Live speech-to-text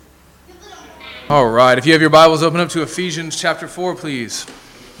All right, if you have your Bibles, open up to Ephesians chapter 4, please.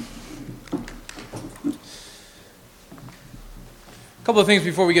 A couple of things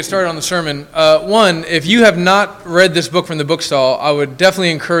before we get started on the sermon. One, if you have not read this book from the bookstall, I would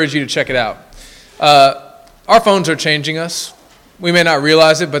definitely encourage you to check it out. Our phones are changing us. We may not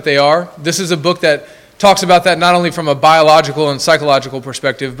realize it, but they are. This is a book that talks about that not only from a biological and psychological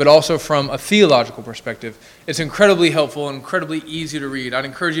perspective, but also from a theological perspective. It's incredibly helpful and incredibly easy to read. I'd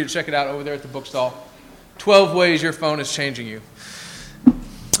encourage you to check it out over there at the bookstall. 12 ways your phone is changing you.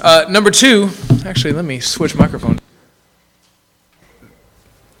 Number two, actually, let me switch microphones.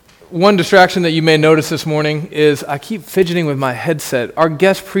 One distraction that you may notice this morning is I keep fidgeting with my headset. Our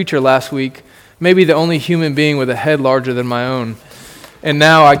guest preacher last week may be the only human being with a head larger than my own. And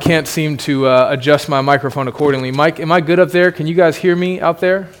now I can't seem to adjust my microphone accordingly. Mike, am I good up there? Can you guys hear me out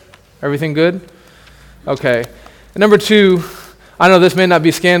there? Everything good? Okay. And number two, I know this may not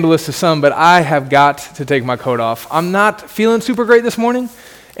be scandalous to some, but I have got to take my coat off. I'm not feeling super great this morning,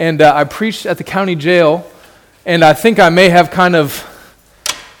 and I preached at the county jail, and I think I may have kind of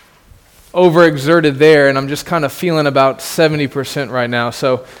overexerted there, and I'm just kind of feeling about 70% right now,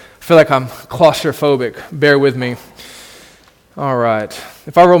 so I feel like I'm claustrophobic. Bear with me. All right.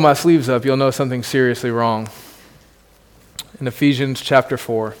 If I roll my sleeves up, you'll know something seriously wrong. In Ephesians chapter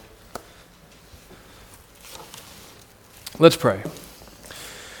 4. Let's pray.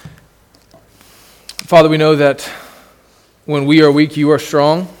 Father, we know that when we are weak, you are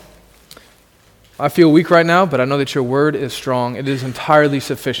strong. I feel weak right now, but I know that your word is strong. It is entirely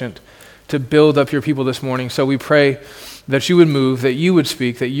sufficient to build up your people this morning. So we pray that you would move, that you would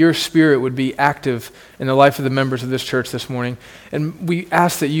speak, that your spirit would be active in the life of the members of this church this morning. And we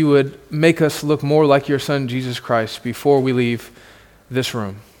ask that you would make us look more like your Son, Jesus Christ, before we leave this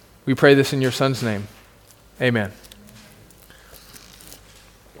room. We pray this in your Son's name. Amen.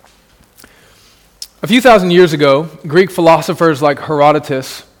 A few thousand years ago, Greek philosophers like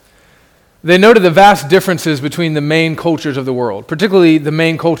Herodotus, they noted the vast differences between the main cultures of the world, particularly the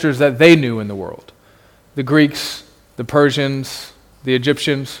main cultures that they knew in the world. The Greeks, the Persians, the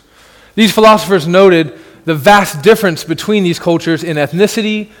Egyptians. These philosophers noted the vast difference between these cultures in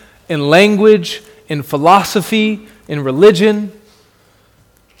ethnicity, in language, in philosophy, in religion.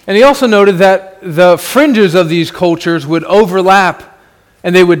 And he also noted that the fringes of these cultures would overlap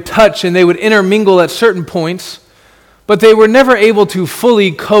and they would touch and they would intermingle at certain points, but they were never able to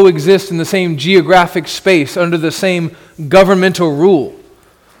fully coexist in the same geographic space under the same governmental rule,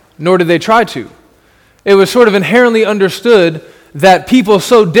 nor did they try to. It was sort of inherently understood that people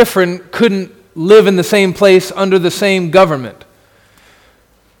so different couldn't live in the same place under the same government.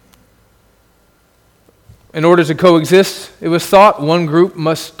 In order to coexist, it was thought one group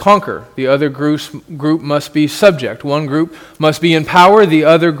must conquer, the other group must be subject. One group must be in power, the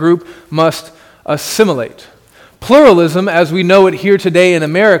other group must assimilate. Pluralism, as we know it here today in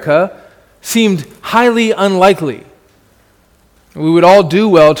America, seemed highly unlikely. We would all do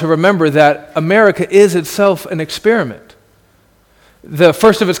well to remember that America is itself an experiment, the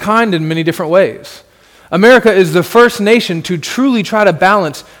first of its kind in many different ways. America is the first nation to truly try to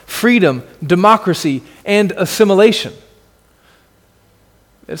balance freedom, democracy, and assimilation.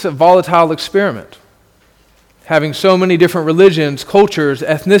 It's a volatile experiment. Having so many different religions, cultures,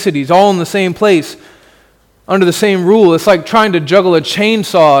 ethnicities, all in the same place, under the same rule, it's like trying to juggle a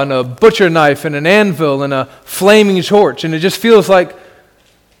chainsaw and a butcher knife and an anvil and a flaming torch, and it just feels like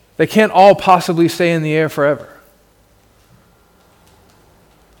they can't all possibly stay in the air forever.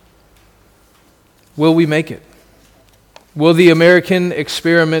 Will we make it? Will the American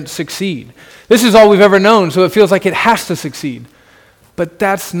experiment succeed? This is all we've ever known, so it feels like it has to succeed. But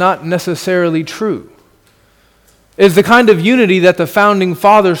that's not necessarily true. Is the kind of unity that the founding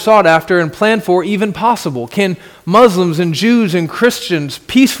fathers sought after and planned for even possible? Can Muslims and Jews and Christians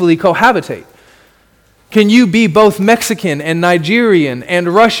peacefully cohabitate? Can you be both Mexican and Nigerian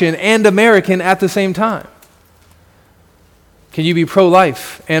and Russian and American at the same time? Can you be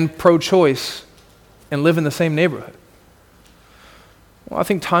pro-life and pro-choice and live in the same neighborhood? Well, I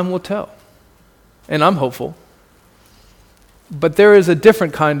think time will tell, and I'm hopeful. But there is a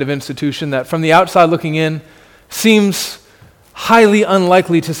different kind of institution that, from the outside looking in, seems highly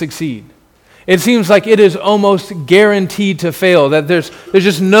unlikely to succeed. It seems like it is almost guaranteed to fail, that there's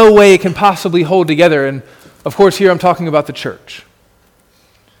just no way it can possibly hold together. And of course, here I'm talking about the church.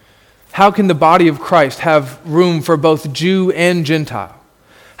 How can the body of Christ have room for both Jew and Gentile?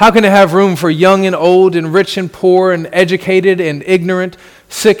 How can it have room for young and old and rich and poor and educated and ignorant,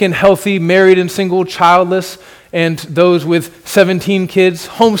 sick and healthy, married and single, childless, and those with 17 kids,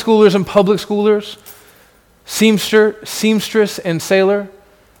 homeschoolers and public schoolers, seamstress and sailor?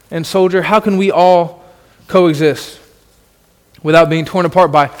 and soldier, how can we all coexist without being torn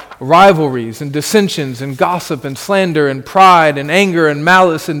apart by rivalries and dissensions and gossip and slander and pride and anger and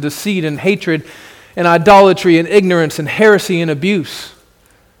malice and deceit and hatred and idolatry and ignorance and heresy and abuse?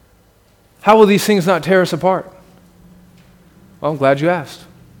 How will these things not tear us apart? Well, I'm glad you asked,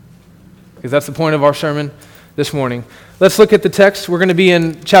 because that's the point of our sermon this morning. Let's look at the text. We're going to be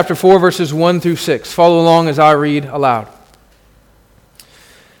in chapter 4, verses 1 through 6. Follow along as I read aloud.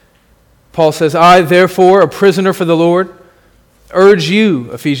 Paul says, I, therefore, a prisoner for the Lord, urge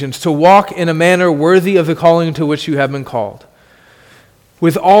you, Ephesians, to walk in a manner worthy of the calling to which you have been called,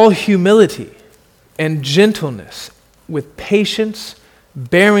 with all humility and gentleness, with patience,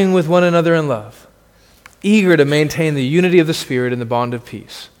 bearing with one another in love, eager to maintain the unity of the Spirit in the bond of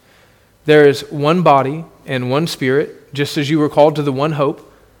peace. There is one body and one Spirit, just as you were called to the one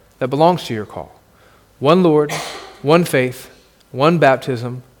hope that belongs to your call. One Lord, one faith, one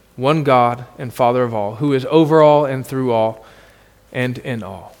baptism, one God and Father of all, who is over all and through all and in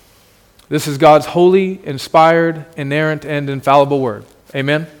all. This is God's holy, inspired, inerrant, and infallible word.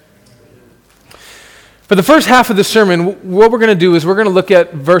 Amen? For the first half of the sermon, what we're going to do is we're going to look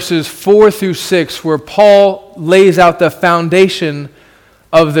at verses 4 through 6, where Paul lays out the foundation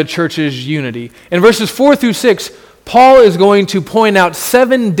of the church's unity. In verses 4 through 6, Paul is going to point out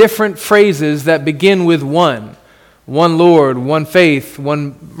 7 different phrases that begin with one. One Lord, one faith,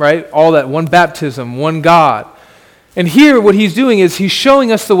 one, right? All that, one baptism, one God. And here what he's doing is he's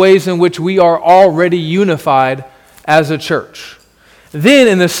showing us the ways in which we are already unified as a church. Then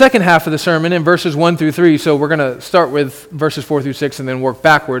in the second half of the sermon, in verses 1 through 3, so we're going to start with verses 4 through 6 and then work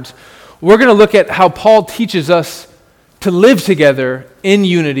backwards, we're going to look at how Paul teaches us to live together in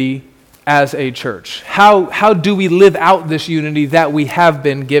unity as a church. How do we live out this unity that we have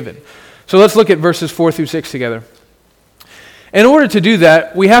been given? So let's look at verses 4 through 6 together. In order to do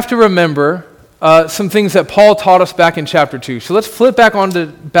that, we have to remember some things that Paul taught us back in chapter 2. So let's flip back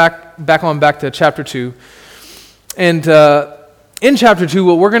to chapter 2. And in chapter 2,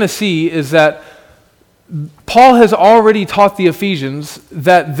 what we're going to see is that Paul has already taught the Ephesians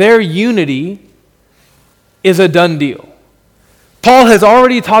that their unity is a done deal. Paul has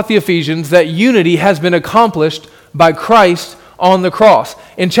already taught the Ephesians that unity has been accomplished by Christ on the cross.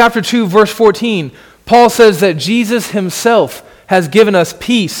 In chapter 2, verse 14, Paul says that Jesus himself has given us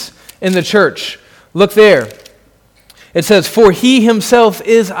peace in the church. Look there. It says, for he himself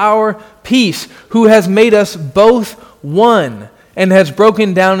is our peace, who has made us both one and has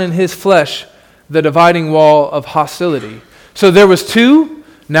broken down in his flesh the dividing wall of hostility. So there was 2,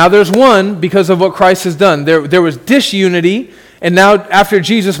 now there's 1 because of what Christ has done. There was disunity, and now after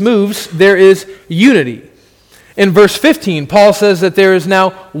Jesus moves, there is unity. In verse 15, Paul says that there is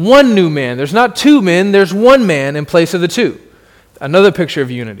now one new man. There's not 2 men, there's 1 man in place of the 2. Another picture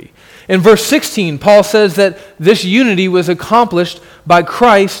of unity. In verse 16, Paul says that this unity was accomplished by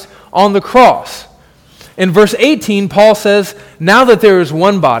Christ on the cross. In verse 18, Paul says, now that there is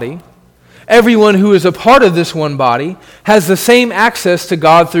one body, everyone who is a part of this one body has the same access to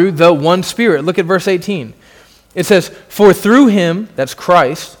God through the one Spirit. Look at verse 18. It says, for through him, that's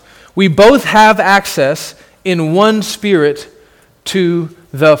Christ, we both have access in one Spirit to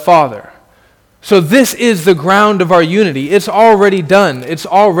the Father. So this is the ground of our unity. It's already done. It's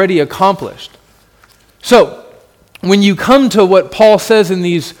already accomplished. So when you come to what Paul says in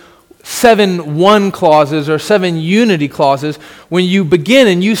these 7 one clauses or 7 unity clauses, when you begin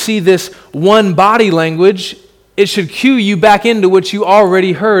and you see this one body language, it should cue you back into what you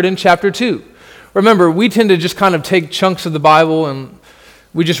already heard in chapter 2. Remember, we tend to just kind of take chunks of the Bible and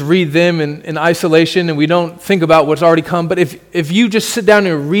we just read them in isolation and we don't think about what's already come. But if you just sit down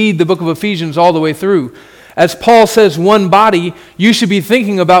and read the book of Ephesians all the way through, as Paul says one body, you should be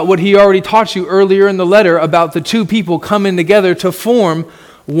thinking about what he already taught you earlier in the letter about the 2 people coming together to form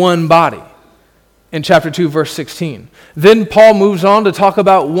one body in chapter 2, verse 16. Then Paul moves on to talk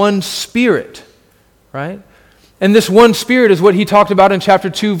about one Spirit, right? And this one Spirit is what he talked about in chapter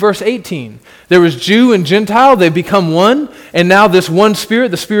 2, verse 18. There was Jew and Gentile, they become one, and now this one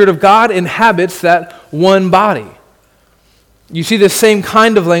Spirit, the Spirit of God, inhabits that one body. You see this same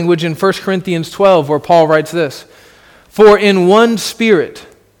kind of language in 1 Corinthians 12, where Paul writes this, for in one Spirit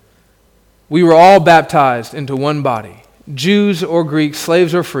we were all baptized into one body, Jews or Greeks,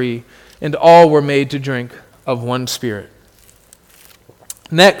 slaves or free, and all were made to drink of one Spirit.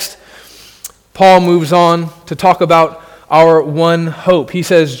 Next, Paul moves on to talk about our one hope. He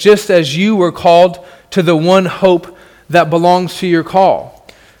says, just as you were called to the one hope that belongs to your call.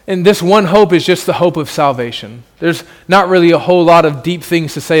 And this one hope is just the hope of salvation. There's not really a whole lot of deep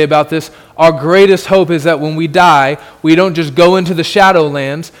things to say about this. Our greatest hope is that when we die, we don't just go into the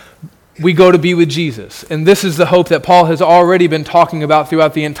shadowlands, we go to be with Jesus. And this is the hope that Paul has already been talking about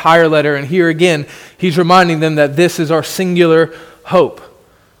throughout the entire letter. And here again, he's reminding them that this is our singular hope.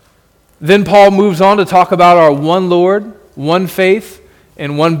 Then Paul moves on to talk about our one Lord, one faith,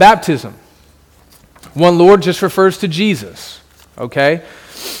 and one baptism. One Lord just refers to Jesus, okay?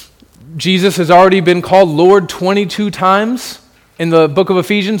 Jesus has already been called Lord 22 times in the book of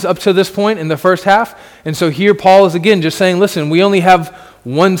Ephesians up to this point in the first half. And so here Paul is again just saying, listen, we only have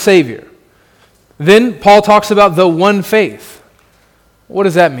one Savior. Then Paul talks about the one faith. What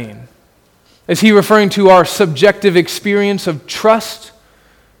does that mean? Is he referring to our subjective experience of trust?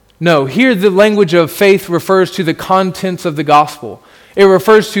 No, here the language of faith refers to the contents of the gospel. It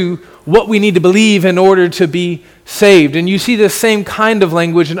refers to what we need to believe in order to be saved. And you see this same kind of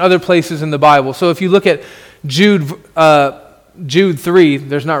language in other places in the Bible. So if you look at Jude 3,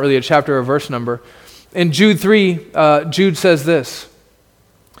 there's not really a chapter or verse number. In Jude 3, Jude says this,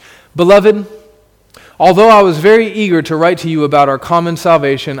 "Beloved, although I was very eager to write to you about our common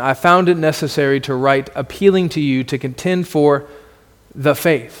salvation, I found it necessary to write appealing to you to contend for the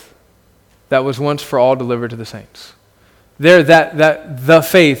faith that was once for all delivered to the saints." There, that the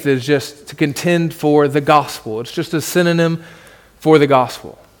faith is just to contend for the gospel. It's just a synonym for the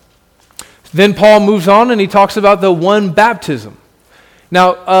gospel. Then Paul moves on and he talks about the one baptism.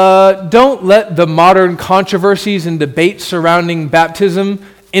 Now, don't let the modern controversies and debates surrounding baptism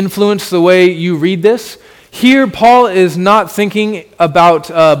influence the way you read this. Here, Paul is not thinking about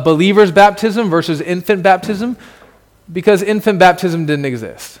believers' baptism versus infant baptism, because infant baptism didn't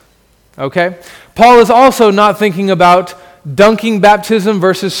exist. Okay? Paul is also not thinking about dunking baptism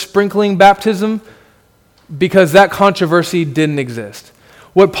versus sprinkling baptism, because that controversy didn't exist.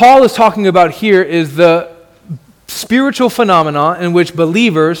 What Paul is talking about here is the spiritual phenomena in which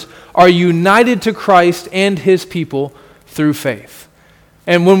believers are united to Christ and his people through faith.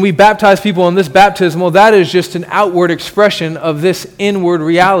 And when we baptize people in this baptism, well, that is just an outward expression of this inward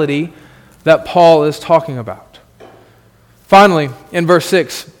reality that Paul is talking about. Finally, in verse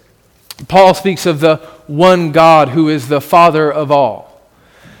 6, Paul speaks of the one God who is the Father of all.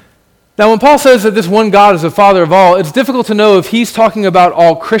 Now, when Paul says that this one God is the Father of all, it's difficult to know if he's talking about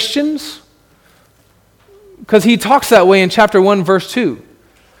all Christians, because he talks that way in chapter 1, verse 2.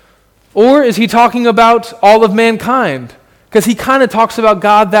 Or is he talking about all of mankind? Because he kind of talks about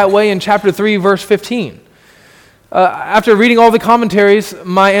God that way in chapter 3, verse 15. After reading all the commentaries,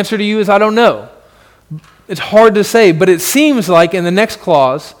 my answer to you is I don't know. It's hard to say, but it seems like in the next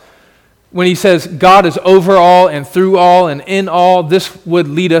clause, when he says God is over all and through all and in all, this would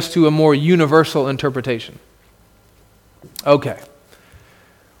lead us to a more universal interpretation. Okay.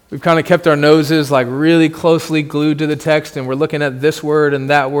 We've kind of kept our noses like really closely glued to the text, and we're looking at this word and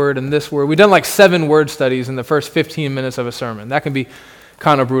that word and this word. We've done like 7 word studies in the first 15 minutes of a sermon. That can be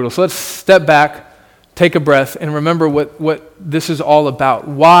kind of brutal. So let's step back, take a breath, and remember what this is all about.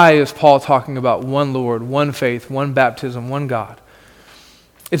 Why is Paul talking about one Lord, one faith, one baptism, one God?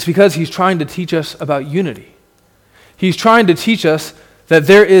 It's because he's trying to teach us about unity. He's trying to teach us that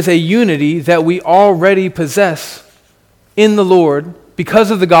there is a unity that we already possess in the Lord because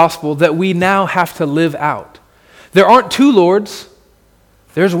of the gospel that we now have to live out. There aren't 2 Lords.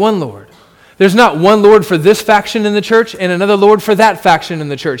 There's one Lord. There's not one Lord for this faction in the church and another Lord for that faction in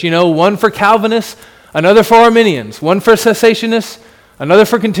the church. You know, one for Calvinists, another for Arminians, one for cessationists, another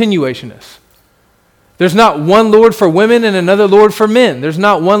for continuationists. There's not one Lord for women and another Lord for men. There's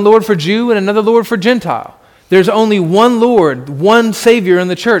not one Lord for Jew and another Lord for Gentile. There's only one Lord, one Savior in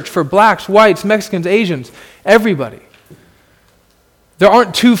the church for blacks, whites, Mexicans, Asians, everybody. There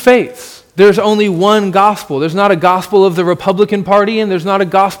aren't 2 faiths. There's only one gospel. There's not a gospel of the Republican Party and there's not a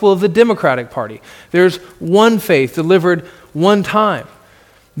gospel of the Democratic Party. There's one faith delivered one time.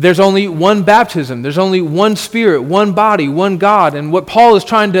 There's only one baptism. There's only one Spirit, one body, one God. And what Paul is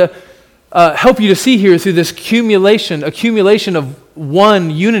trying to help you to see here through this accumulation of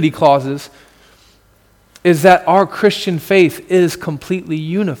one unity clauses is that our Christian faith is completely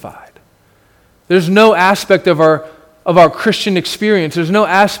unified. There's no aspect of our Christian experience, there's no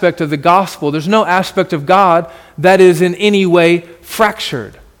aspect of the gospel, there's no aspect of God that is in any way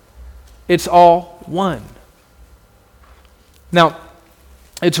fractured. It's all one. Now,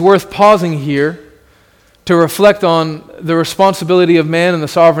 it's worth pausing here to reflect on the responsibility of man and the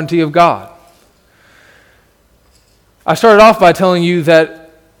sovereignty of God. I started off by telling you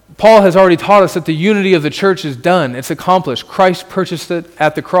that Paul has already taught us that the unity of the church is done. It's accomplished. Christ purchased it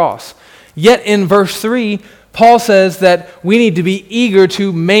at the cross. Yet in verse 3, Paul says that we need to be eager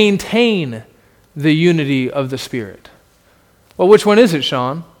to maintain the unity of the Spirit. Well, which one is it,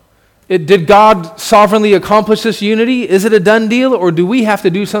 Sean? Did God sovereignly accomplish this unity? Is it a done deal, or do we have to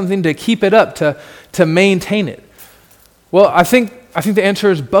do something to keep it up, to maintain it? Well, I think the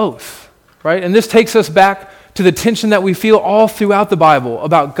answer is both, right? And this takes us back to the tension that we feel all throughout the Bible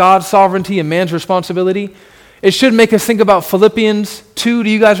about God's sovereignty and man's responsibility. It should make us think about Philippians 2. Do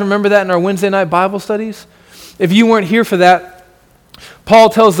you guys remember that in our Wednesday night Bible studies? If you weren't here for that, Paul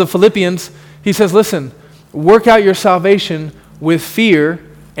tells the Philippians, he says, listen, work out your salvation with fear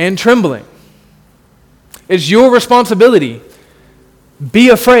and trembling. It's your responsibility. Be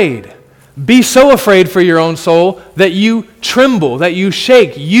afraid. Be so afraid for your own soul that you tremble, that you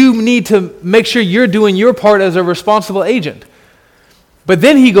shake. You need to make sure you're doing your part as a responsible agent. But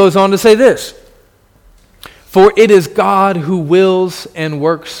then he goes on to say this, for it is God who wills and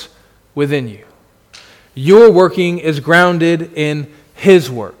works within you. Your working is grounded in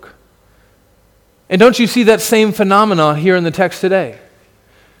His work. And don't you see that same phenomenon here in the text today?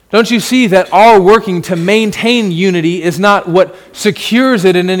 Don't you see that our working to maintain unity is not what secures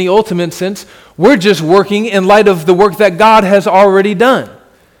it in any ultimate sense? We're just working in light of the work that God has already done.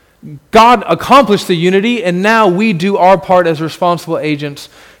 God accomplished the unity, and now we do our part as responsible agents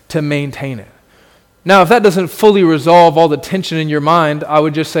to maintain it. Now, if that doesn't fully resolve all the tension in your mind, I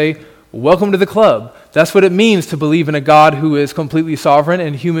would just say, welcome to the club. That's what it means to believe in a God who is completely sovereign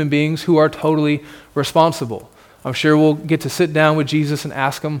and human beings who are totally responsible. I'm sure we'll get to sit down with Jesus and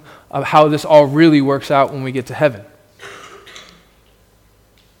ask Him how this all really works out when we get to heaven.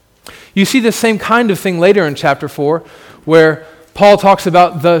 You see the same kind of thing later in chapter 4, where Paul talks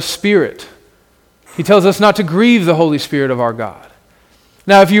about the Spirit. He tells us not to grieve the Holy Spirit of our God.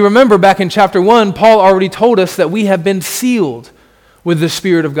 Now, if you remember back in chapter 1, Paul already told us that we have been sealed with the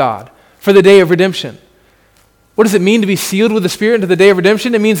Spirit of God for the day of redemption. What does it mean to be sealed with the Spirit into the day of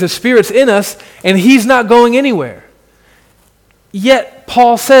redemption? It means the Spirit's in us and He's not going anywhere. Yet,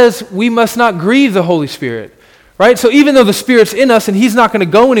 Paul says we must not grieve the Holy Spirit, right? So even though the Spirit's in us and He's not going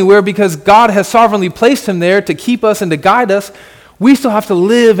to go anywhere because God has sovereignly placed Him there to keep us and to guide us, we still have to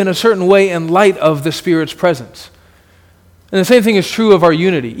live in a certain way in light of the Spirit's presence. And the same thing is true of our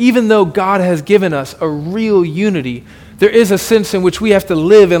unity. Even though God has given us a real unity, there is a sense in which we have to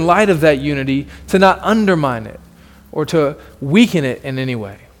live in light of that unity to not undermine it or to weaken it in any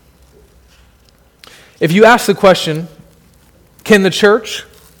way. If you ask the question, can the church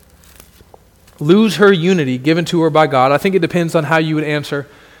lose her unity given to her by God? I think it depends on how you would answer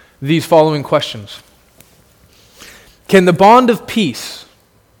these following questions. Can the bond of peace,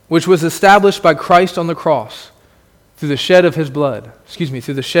 which was established by Christ on the cross through the shedding of His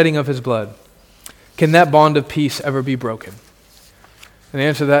blood, can that bond of peace ever be broken? And the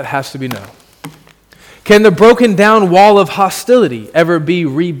answer to that has to be no. Can the broken down wall of hostility ever be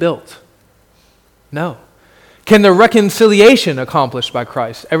rebuilt? No. Can the reconciliation accomplished by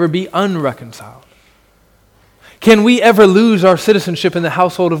Christ ever be unreconciled? Can we ever lose our citizenship in the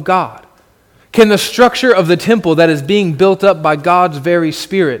household of God? Can the structure of the temple that is being built up by God's very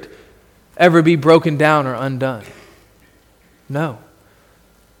Spirit ever be broken down or undone? No.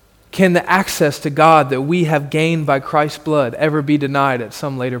 Can the access to God that we have gained by Christ's blood ever be denied at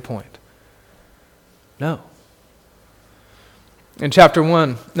some later point? No. In chapter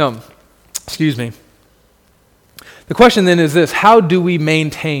 1, the question then is this: how do we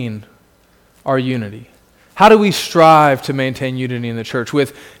maintain our unity? How do we strive to maintain unity in the church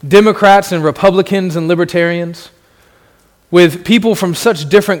with Democrats and Republicans and libertarians, with people from such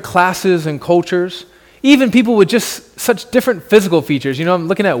different classes and cultures, even people with just such different physical features? You know, I'm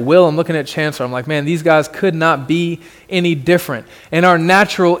looking at Will, I'm looking at Chancellor, I'm like, man, these guys could not be any different. And our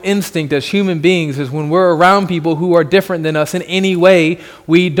natural instinct as human beings is when we're around people who are different than us in any way,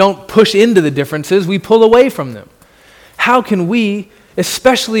 we don't push into the differences, we pull away from them. How can we,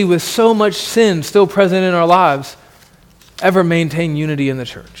 especially with so much sin still present in our lives, ever maintain unity in the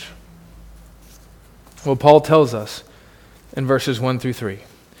church? Well, Paul tells us in verses 1 through 3.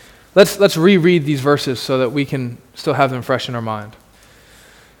 Let's reread these verses so that we can still have them fresh in our mind.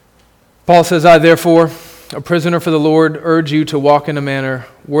 Paul says, I therefore, a prisoner for the Lord, urge you to walk in a manner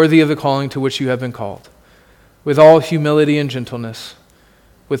worthy of the calling to which you have been called, with all humility and gentleness,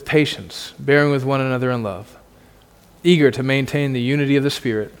 with patience, bearing with one another in love, eager to maintain the unity of the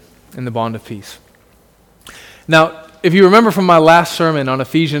Spirit in the bond of peace. Now, if you remember from my last sermon on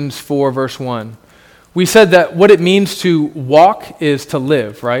Ephesians 4, verse 1, we said that what it means to walk is to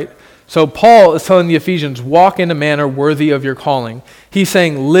live, right? So Paul is telling the Ephesians, walk in a manner worthy of your calling. He's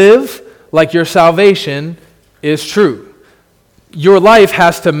saying, live like your salvation is true. your life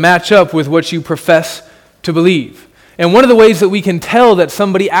has to match up with what you profess to believe. And one of the ways that we can tell that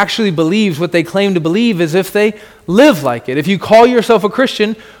somebody actually believes what they claim to believe is if they live like it. If you call yourself a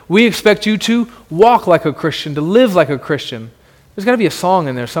Christian, we expect you to walk like a Christian, to live like a Christian. There's got to be a song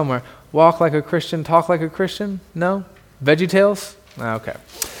in there somewhere. Walk like a Christian, talk like a Christian? No? VeggieTales? Okay.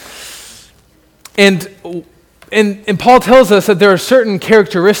 And Paul tells us that there are certain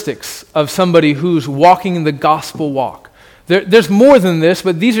characteristics of somebody who's walking the gospel walk. There's more than this,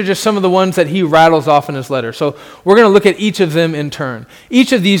 but these are just some of the ones that he rattles off in his letter. So we're going to look at each of them in turn.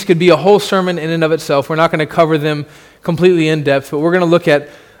 Each of these could be a whole sermon in and of itself. We're not going to cover them completely in depth, but we're going to look at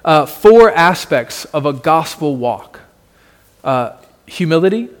 4 aspects of a gospel walk.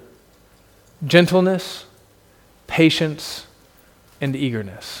 Humility, gentleness, patience, and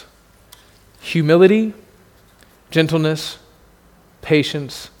eagerness. Humility, gentleness,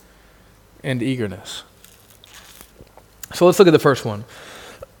 patience, and eagerness. So let's look at the first one,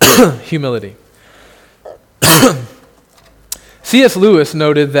 humility. C.S. Lewis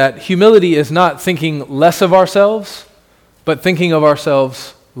noted that humility is not thinking less of ourselves, but thinking of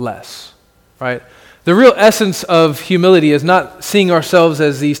ourselves less, right? The real essence of humility is not seeing ourselves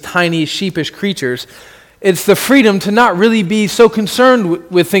as these tiny, sheepish creatures. It's the freedom to not really be so concerned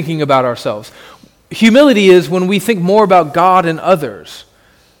with thinking about ourselves. Humility is when we think more about God and others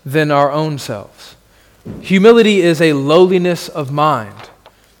than our own selves. Humility is a lowliness of mind.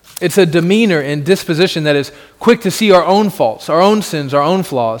 It's a demeanor and disposition that is quick to see our own faults, our own sins, our own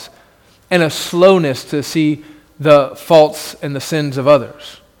flaws, and a slowness to see the faults and the sins of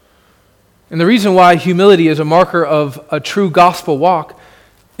others. And the reason why humility is a marker of a true gospel walk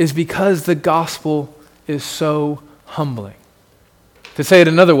is because the gospel is so humbling. To say it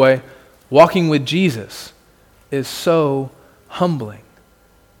another way, walking with Jesus is so humbling,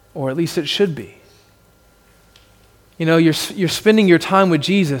 or at least it should be. You know, you're spending your time with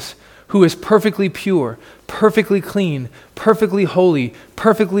Jesus, who is perfectly pure, perfectly clean, perfectly holy,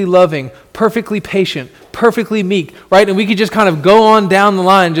 perfectly loving, perfectly patient, perfectly meek, right? And we could just kind of go on down the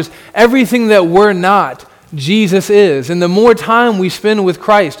line, just everything that we're not, Jesus is. And the more time we spend with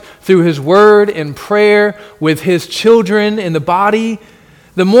Christ through his word and prayer, with his children in the body,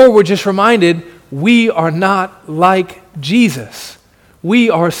 the more we're just reminded we are not like Jesus.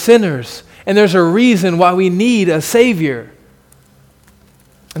 We are sinners. And there's a reason why we need a Savior.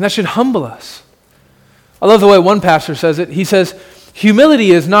 And that should humble us. I love the way one pastor says it. He says,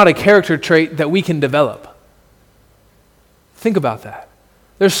 humility is not a character trait that we can develop. Think about that.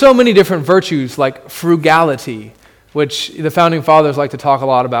 There's so many different virtues like frugality, which the founding fathers like to talk a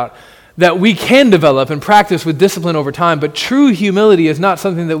lot about, that we can develop and practice with discipline over time. But true humility is not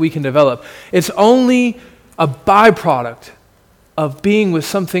something that we can develop. It's only a byproduct of being with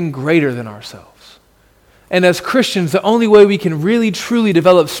something greater than ourselves. And as Christians, the only way we can really truly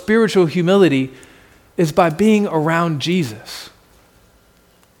develop spiritual humility is by being around Jesus.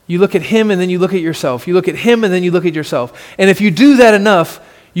 You look at him and then you look at yourself. You look at him and then you look at yourself. And if you do that enough,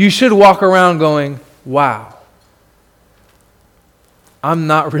 you should walk around going, wow, I'm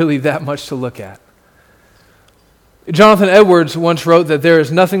not really that much to look at. Jonathan Edwards once wrote that there is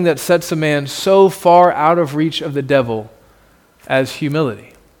nothing that sets a man so far out of reach of the devil as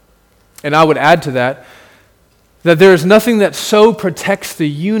humility. And I would add to that there is nothing that so protects the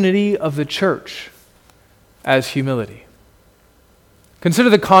unity of the church as humility. Consider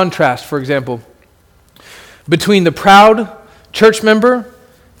the contrast, for example, between the proud church member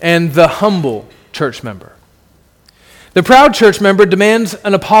and the humble church member. The proud church member demands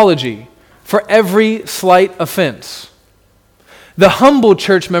an apology for every slight offense. The humble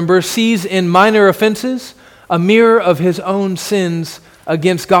church member sees in minor offenses a mirror of his own sins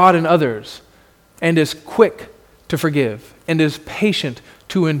against God and others, and is quick to forgive, and is patient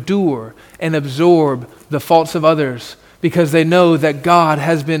to endure and absorb the faults of others, because they know that God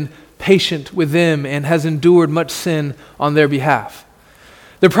has been patient with them and has endured much sin on their behalf.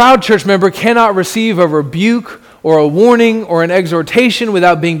 The proud church member cannot receive a rebuke or a warning or an exhortation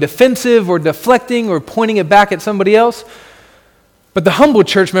without being defensive or deflecting or pointing it back at somebody else. But the humble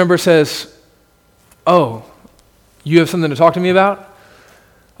church member says, oh, you have something to talk to me about?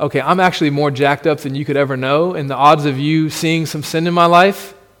 Okay, I'm actually more jacked up than you could ever know, and the odds of you seeing some sin in my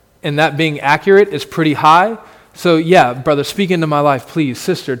life and that being accurate is pretty high. So yeah, brother, speak into my life, please.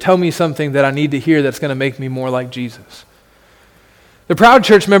 Sister, tell me something that I need to hear that's going to make me more like Jesus. The proud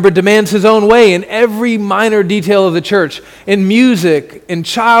church member demands his own way in every minor detail of the church, in music, in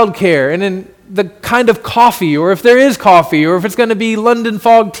childcare, and in the kind of coffee, or if there is coffee, or if it's going to be London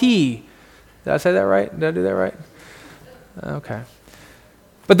fog tea. Did I say that right? Did I do that right? Okay.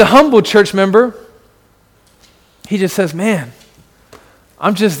 But the humble church member, he just says, man,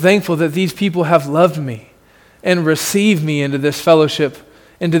 I'm just thankful that these people have loved me and received me into this fellowship,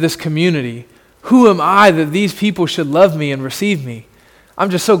 into this community. Who am I that these people should love me and receive me? I'm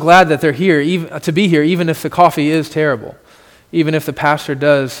just so glad that they're here, to be here, even if the coffee is terrible, even if the pastor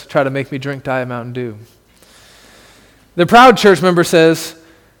does try to make me drink Diet Mountain Dew. The proud church member says,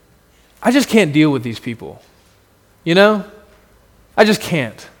 I just can't deal with these people. You know? I just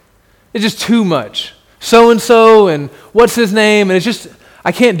can't. It's just too much. So-and-so and what's his name, and it's just,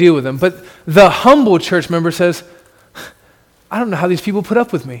 I can't deal with them. But the humble church member says, I don't know how these people put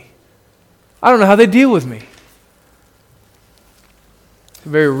up with me. I don't know how they deal with me. It's a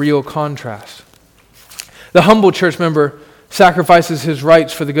very real contrast. The humble church member sacrifices his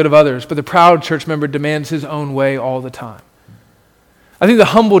rights for the good of others, but the proud church member demands his own way all the time. I think the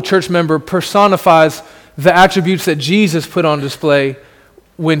humble church member personifies the attributes that Jesus put on display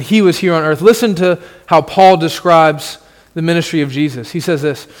when he was here on earth. Listen to how Paul describes the ministry of Jesus. He says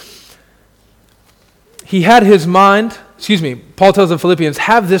this, he had his mind, Paul tells the Philippians,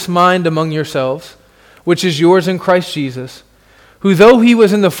 have this mind among yourselves, which is yours in Christ Jesus, who though he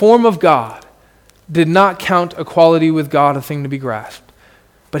was in the form of God, did not count equality with God a thing to be grasped,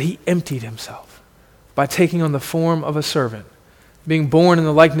 but he emptied himself by taking on the form of a servant, being born in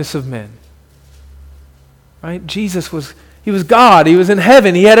the likeness of men. Right? Jesus was God. He was in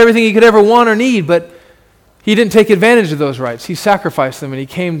heaven. He had everything he could ever want or need, but he didn't take advantage of those rights. He sacrificed them, and he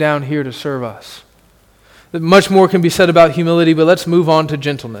came down here to serve us. Much more can be said about humility, but let's move on to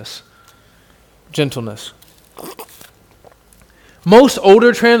gentleness. Gentleness. Most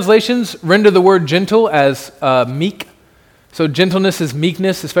older translations render the word gentle as meek. So gentleness is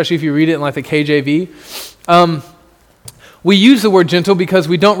meekness, especially if you read it in like the KJV. We use the word gentle because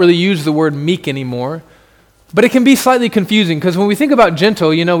we don't really use the word meek anymore. But it can be slightly confusing because when we think about gentle,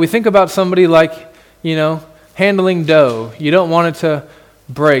 we think about somebody like, handling dough. You don't want it to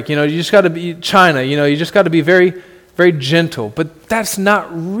break. You just got to be china. You just got to be very, very gentle. But that's not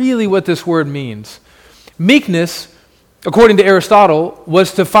really what this word means. Meekness, according to Aristotle,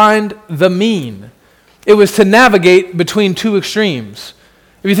 was to find the mean. It was to navigate between two extremes.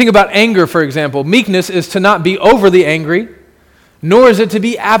 If you think about anger, for example, meekness is to not be overly angry, nor is it to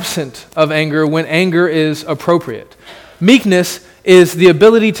be absent of anger when anger is appropriate. Meekness is the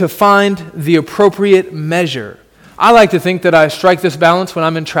ability to find the appropriate measure. I like to think that I strike this balance when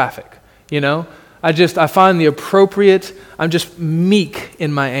I'm in traffic, I find the appropriate, I'm just meek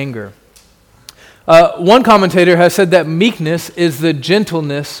in my anger. One commentator has said that meekness is the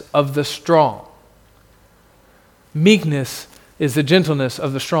gentleness of the strong. Meekness is the gentleness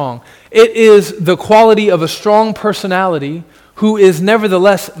of the strong. It is the quality of a strong personality who is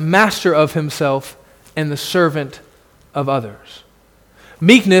nevertheless master of himself and the servant of others.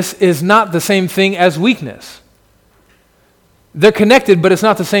 Meekness is not the same thing as weakness. They're connected, but it's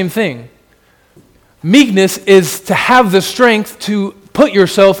not the same thing. Meekness is to have the strength to put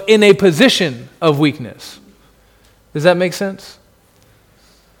yourself in a position of weakness. Does that make sense?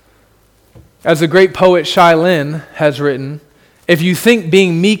 As the great poet Shai Linne has written, if you think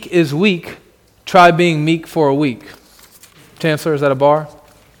being meek is weak, try being meek for a week. Chancellor, is that a bar?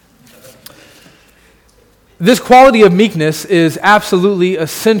 This quality of meekness is absolutely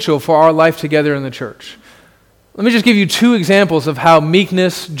essential for our life together in the church. Let me just give you two examples of how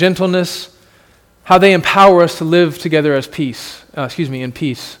meekness, gentleness, how they empower us to live together as in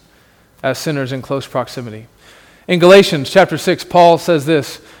peace, as sinners in close proximity. In Galatians chapter 6, Paul says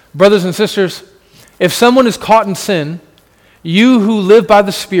this, brothers and sisters, if someone is caught in sin, you who live by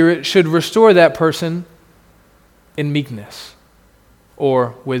the Spirit should restore that person in meekness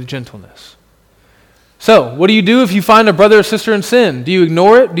or with gentleness. So, what do you do if you find a brother or sister in sin? Do you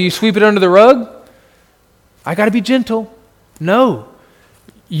ignore it? Do you sweep it under the rug? I got to be gentle. No.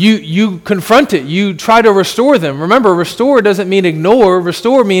 You confront it. You try to restore them. Remember, restore doesn't mean ignore.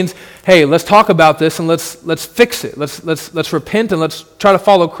 Restore means, hey, let's talk about this and let's fix it. Let's repent and let's try to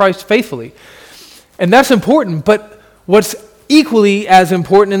follow Christ faithfully. And that's important, but what's equally as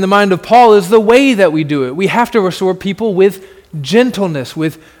important in the mind of Paul is the way that we do it. We have to restore people with gentleness,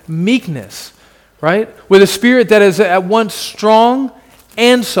 with meekness, right? With a spirit that is at once strong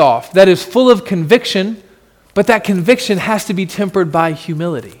and soft, that is full of conviction, but that conviction has to be tempered by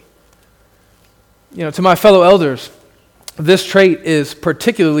humility. To my fellow elders, this trait is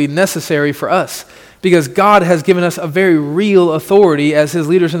particularly necessary for us because God has given us a very real authority as his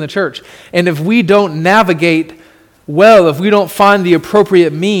leaders in the church. And if we don't navigate well, if we don't find the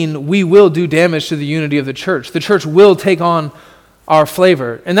appropriate mean, we will do damage to the unity of the church. The church will take on our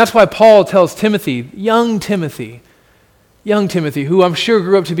flavor. And that's why Paul tells Timothy, young Timothy, who I'm sure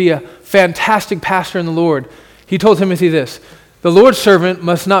grew up to be a fantastic pastor in the Lord, he told Timothy this, The Lord's servant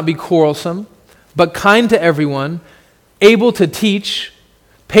must not be quarrelsome, but kind to everyone, able to teach,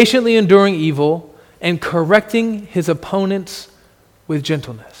 patiently enduring evil, and correcting his opponents with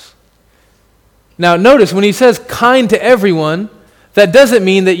gentleness. Now notice, when he says kind to everyone, that doesn't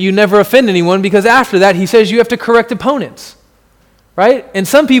mean that you never offend anyone, because after that he says you have to correct opponents, right? And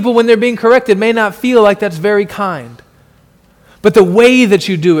some people, when they're being corrected, may not feel like that's very kind. But the way that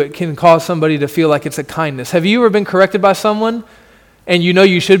you do it can cause somebody to feel like it's a kindness. Have you ever been corrected by someone and you know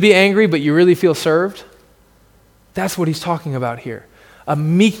you should be angry, but you really feel served? That's what he's talking about here. A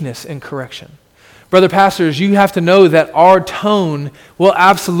meekness in correction. Brother pastors, you have to know that our tone will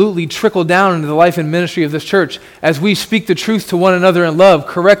absolutely trickle down into the life and ministry of this church as we speak the truth to one another in love,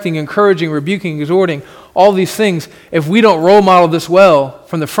 correcting, encouraging, rebuking, exhorting, all these things. If we don't role model this well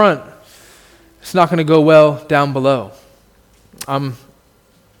from the front, it's not going to go well down below.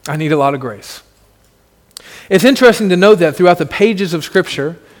 I need a lot of grace. It's interesting to note that throughout the pages of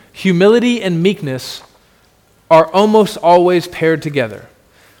Scripture, humility and meekness are almost always paired together.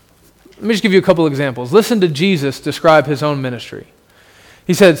 Let me just give you a couple examples. Listen to Jesus describe his own ministry.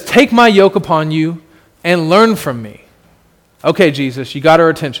 He says, "Take my yoke upon you and learn from me." Okay, Jesus, you got our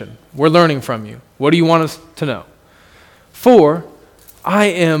attention. We're learning from you. What do you want us to know? "For I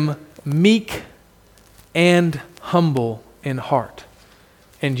am meek and humble in heart,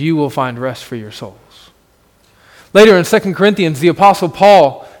 and you will find rest for your souls." Later in 2 Corinthians, the Apostle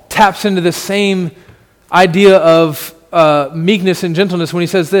Paul taps into the same idea of meekness and gentleness when he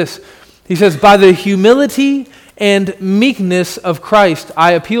says this. He says, "By the humility and meekness of Christ,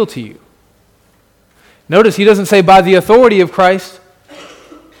 I appeal to you." Notice he doesn't say by the authority of Christ,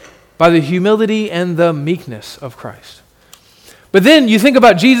 by the humility and the meekness of Christ. But then you think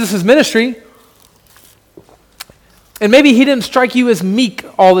about Jesus' ministry, and maybe he didn't strike you as meek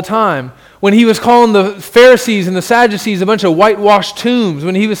all the time. When he was calling the Pharisees and the Sadducees a bunch of whitewashed tombs,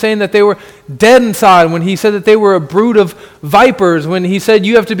 when he was saying that they were dead inside, when he said that they were a brood of vipers, when he said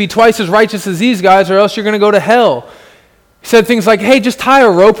you have to be twice as righteous as these guys or else you're going to go to hell. He said things like, hey, just tie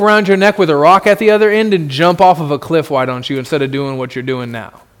a rope around your neck with a rock at the other end and jump off of a cliff, why don't you, instead of doing what you're doing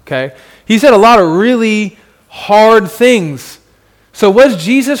now, okay? He said a lot of really hard things. So was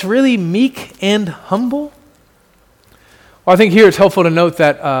Jesus really meek and humble? Well, I think here it's helpful to note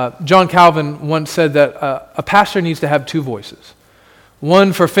that John Calvin once said that a pastor needs to have two voices.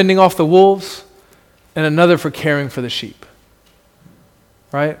 One for fending off the wolves and another for caring for the sheep.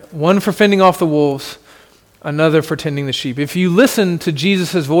 Right? One for fending off the wolves, another for tending the sheep. If you listen to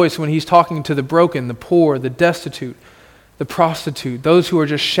Jesus' voice when he's talking to the broken, the poor, the destitute, the prostitute, those who are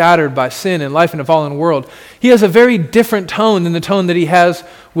just shattered by sin and life in a fallen world, he has a very different tone than the tone that he has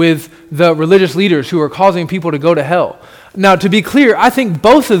with the religious leaders who are causing people to go to hell. Now, to be clear, I think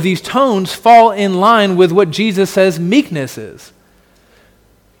both of these tones fall in line with what Jesus says meekness is.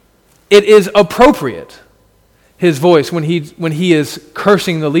 It is appropriate, his voice, when he is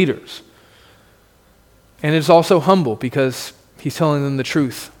cursing the leaders. And it's also humble because he's telling them the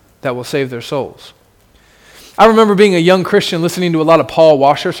truth that will save their souls. I remember being a young Christian listening to a lot of Paul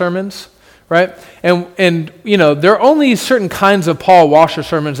Washer sermons, right? And you know, there are only certain kinds of Paul Washer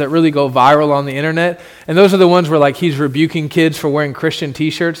sermons that really go viral on the internet, and those are the ones where like he's rebuking kids for wearing Christian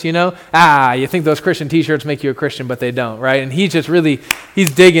t-shirts, you know? You think those Christian t-shirts make you a Christian, but they don't, right? And he's just really,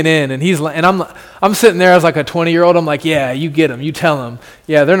 he's digging in, and I'm sitting there as like a 20-year-old, I'm like, yeah, you get them, you tell them.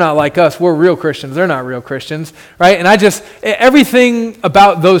 Yeah, they're not like us, we're real Christians, they're not real Christians, right? And everything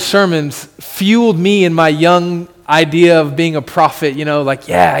about those sermons fueled me in my young idea of being a prophet, you know, like,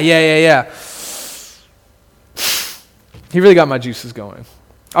 yeah. He really got my juices going.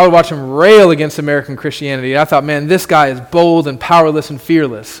 I would watch him rail against American Christianity. I thought, man, this guy is bold and powerless and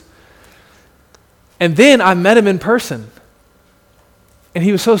fearless. And then I met him in person. And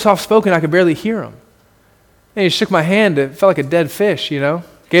he was so soft-spoken I could barely hear him. And he shook my hand. It felt like a dead fish, you know.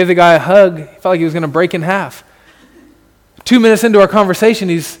 Gave the guy a hug. He felt like he was going to break in half. 2 minutes into our conversation,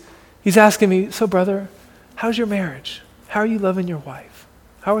 he's asking me, so brother, how's your marriage? How are you loving your wife?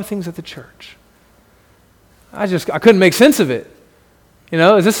 How are things at the church? I couldn't make sense of it. You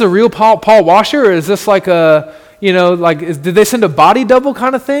know, is this a real Paul Washer, or is this like a, you know, did they send a body double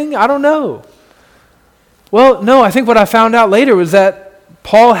kind of thing? I don't know. Well, no, I think what I found out later was that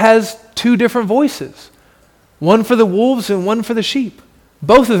Paul has two different voices. One for the wolves and one for the sheep.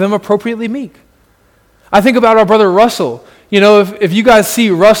 Both of them appropriately meek. I think about our brother Russell. You know, if you guys see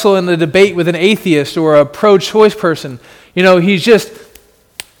Russell in a debate with an atheist or a pro-choice person, you know, he's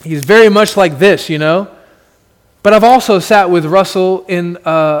very much like this, you know. But I've also sat with Russell in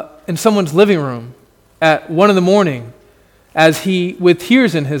someone's living room at 1 a.m. as he, with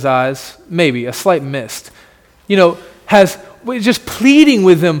tears in his eyes, maybe a slight mist, you know, has just pleading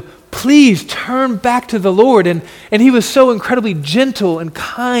with them, please turn back to the Lord. And he was so incredibly gentle and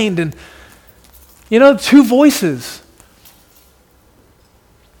kind. And, two voices.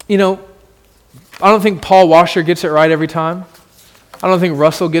 I don't think Paul Washer gets it right every time. I don't think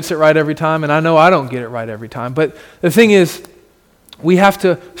Russell gets it right every time. And I know I don't get it right every time. But the thing is, we have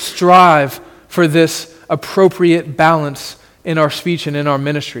to strive for this appropriate balance in our speech and in our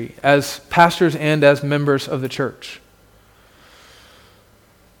ministry as pastors and as members of the church.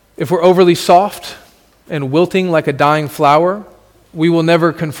 If we're overly soft and wilting like a dying flower, we will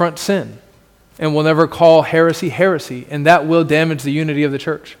never confront sin and will never call heresy, and that will damage the unity of the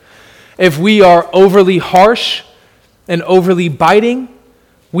church. If we are overly harsh and overly biting,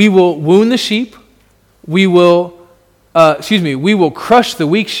 we will wound the sheep, we will crush the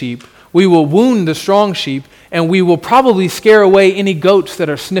weak sheep, we will wound the strong sheep, and we will probably scare away any goats that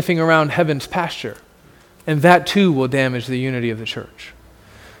are sniffing around heaven's pasture. And that too will damage the unity of the church.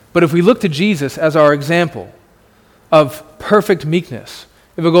 But if we look to Jesus as our example of perfect meekness,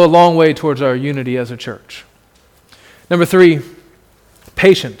 it will go a long way towards our unity as a church. Number 3,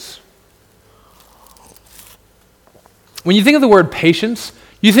 patience. When you think of the word patience,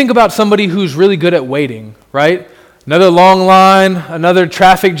 you think about somebody who's really good at waiting, right? Another long line, another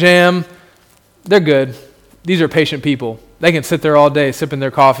traffic jam. They're good. These are patient people. They can sit there all day sipping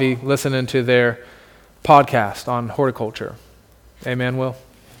their coffee, listening to their podcast on horticulture. Amen, Will?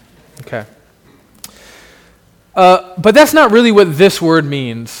 Okay. But that's not really what this word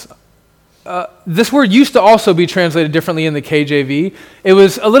means. This word used to also be translated differently in the KJV. It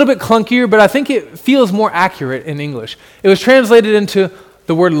was a little bit clunkier, but I think it feels more accurate in English. It was translated into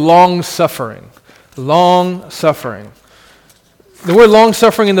the word long-suffering. Long-suffering. The word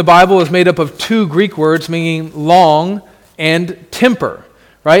long-suffering in the Bible is made up of 2 Greek words meaning long and temper,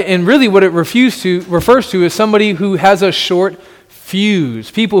 right? And really what it refers to is somebody who has a short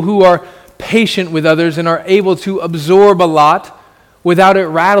fuse, people who are patient with others and are able to absorb a lot without it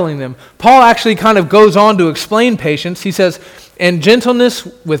rattling them. Paul actually kind of goes on to explain patience. He says, and gentleness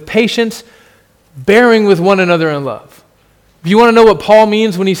with patience, bearing with one another in love. If you want to know what Paul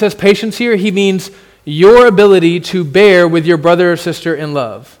means when he says patience here, he means your ability to bear with your brother or sister in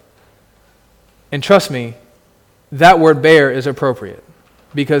love. And trust me, that word bear is appropriate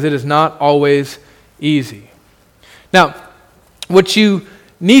because it is not always easy. Now, what you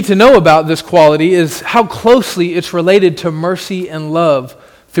need to know about this quality is how closely it's related to mercy and love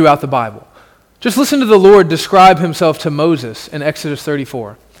throughout the Bible. Just listen to the Lord describe himself to Moses in Exodus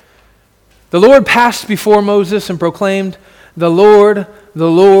 34. The Lord passed before Moses and proclaimed, the Lord,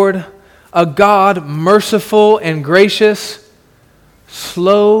 a God merciful and gracious,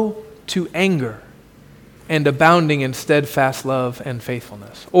 slow to anger, and abounding in steadfast love and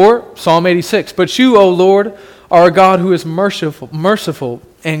faithfulness. Or Psalm 86, but you, O Lord, are a God who is merciful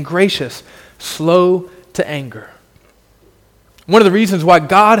and gracious, slow to anger. One of the reasons why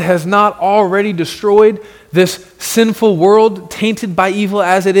God has not already destroyed this sinful world, tainted by evil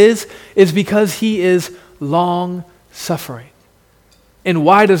as it is because he is long-suffering. And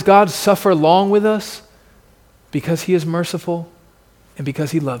why does God suffer long with us? Because he is merciful and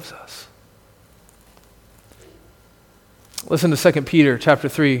because he loves us. Listen to 2 Peter chapter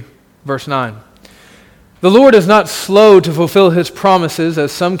 3, verse 9. The Lord is not slow to fulfill his promises,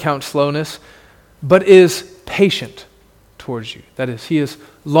 as some count slowness, but is patient towards you. That is, he is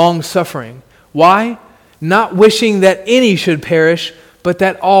long-suffering. Why? Not wishing that any should perish, but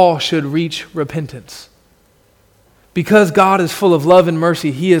that all should reach repentance. Because God is full of love and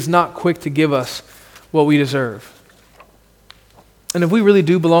mercy, he is not quick to give us what we deserve. And if we really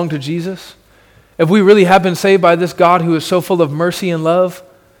do belong to Jesus, if we really have been saved by this God who is so full of mercy and love,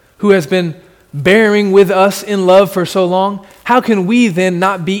 who has been bearing with us in love for so long, how can we then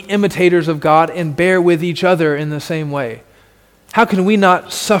not be imitators of God and bear with each other in the same way? How can we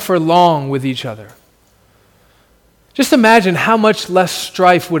not suffer long with each other? Just imagine how much less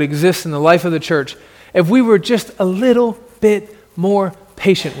strife would exist in the life of the church if we were just a little bit more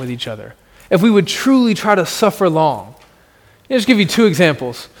patient with each other, if we would truly try to suffer long. I'll just give you 2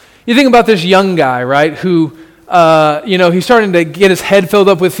 examples. You think about this young guy, right, who he's starting to get his head filled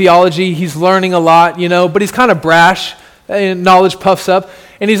up with theology. He's learning a lot, but he's kind of brash. Knowledge puffs up.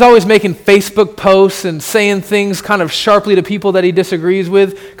 And he's always making Facebook posts and saying things kind of sharply to people that he disagrees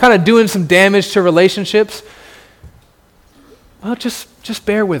with, kind of doing some damage to relationships. Well, just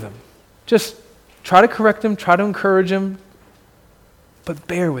bear with him. Just try to correct him, try to encourage him, but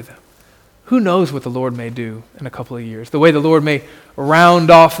bear with him. Who knows what the Lord may do in a couple of years, the way the Lord may round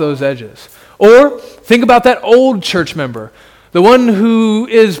off those edges. Or think about that old church member The one who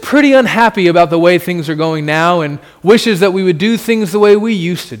is pretty unhappy about the way things are going now and wishes that we would do things the way we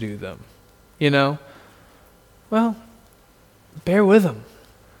used to do them, Well, bear with them.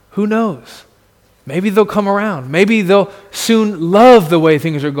 Who knows? Maybe they'll come around. Maybe they'll soon love the way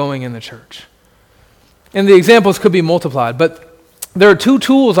things are going in the church. And the examples could be multiplied, but there are 2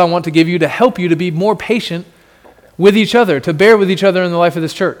 tools I want to give you to help you to be more patient with each other, to bear with each other in the life of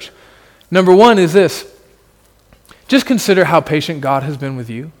this church. Number 1 is this. Just consider how patient God has been with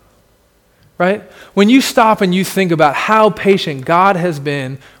you, right? When you stop and you think about how patient God has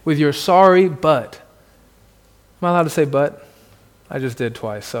been with your sorry but. Am I allowed to say but? I just did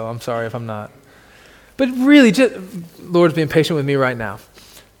twice, so I'm sorry if I'm not. But really, Lord's being patient with me right now.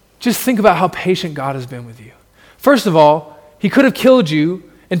 Just think about how patient God has been with you. First of all, he could have killed you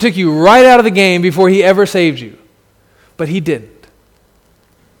and took you right out of the game before he ever saved you, but he didn't.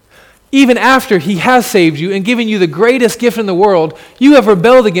 Even after he has saved you and given you the greatest gift in the world, you have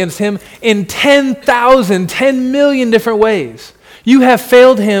rebelled against him in 10 million different ways. You have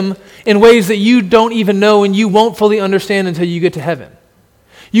failed him in ways that you don't even know and you won't fully understand until you get to heaven.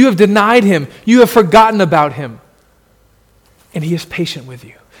 You have denied him. You have forgotten about him. And he is patient with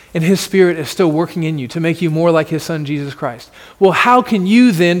you. And his Spirit is still working in you to make you more like his Son, Jesus Christ. Well, how can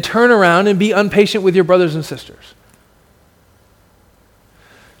you then turn around and be impatient with your brothers and sisters?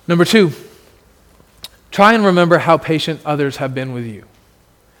 Number 2, try and remember how patient others have been with you,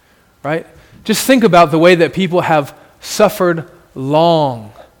 right? Just think about the way that people have suffered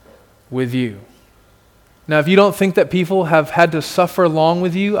long with you. Now, if you don't think that people have had to suffer long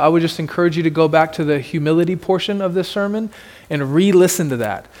with you, I would just encourage you to go back to the humility portion of this sermon and re-listen to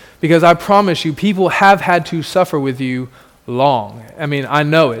that. Because I promise you, people have had to suffer with you long. I mean, I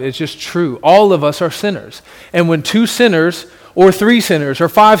know it. It's just true. All of us are sinners. And when 2 sinners or 3 sinners, or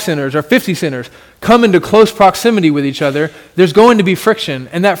 5 sinners, or 50 sinners come into close proximity with each other, there's going to be friction,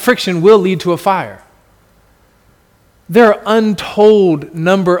 and that friction will lead to a fire. There are untold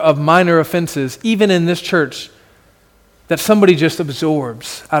number of minor offenses, even in this church, that somebody just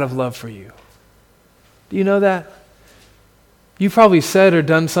absorbs out of love for you. Do you know that? You probably said or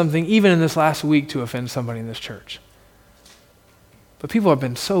done something, even in this last week, to offend somebody in this church. But people have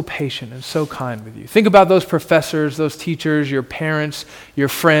been so patient and so kind with you. Think about those professors, those teachers, your parents, your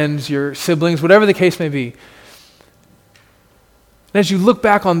friends, your siblings, whatever the case may be. And as you look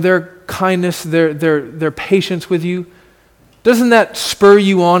back on their kindness, their patience with you, doesn't that spur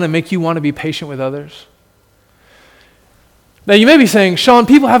you on and make you want to be patient with others? Now you may be saying, Sean,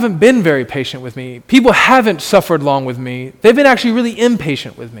 people haven't been very patient with me. People haven't suffered long with me. They've been actually really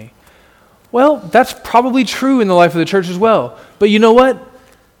impatient with me. Well, that's probably true in the life of the church as well. But you know what?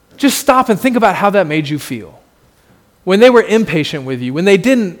 Just stop and think about how that made you feel. When they were impatient with you, when they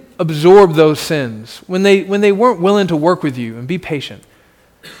didn't absorb those sins, when they weren't willing to work with you and be patient,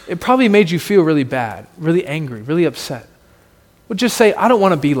 it probably made you feel really bad, really angry, really upset. Well, just say, I don't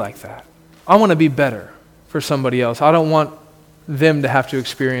want to be like that. I want to be better for somebody else. I don't want them to have to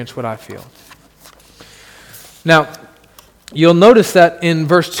experience what I feel. Now, you'll notice that in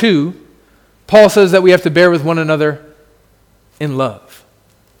verse 2, Paul says that we have to bear with one another in love.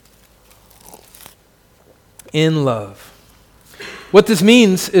 In love. What this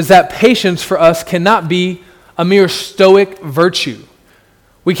means is that patience for us cannot be a mere stoic virtue.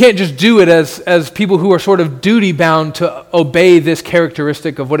 We can't just do it as people who are sort of duty-bound to obey this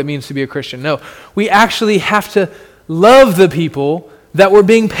characteristic of what it means to be a Christian. No, we actually have to love the people that we're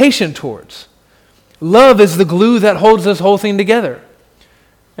being patient towards. Love is the glue that holds this whole thing together.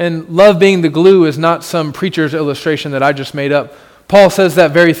 And love being the glue is not some preacher's illustration that I just made up. Paul says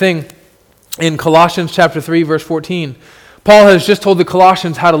that very thing in Colossians chapter 3, verse 14. Paul has just told the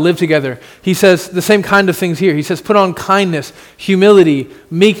Colossians how to live together. He says the same kind of things here. He says, put on kindness, humility,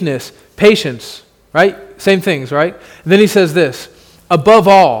 meekness, patience, right? Same things, right? And then he says this, above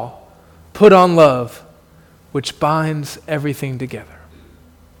all, put on love, which binds everything together.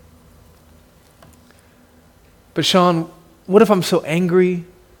 But Sean, what if I'm so angry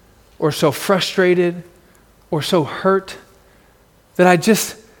or so frustrated or so hurt that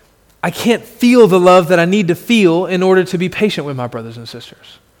I can't feel the love that I need to feel in order to be patient with my brothers and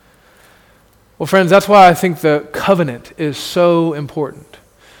sisters? Well, friends, that's why I think the covenant is so important.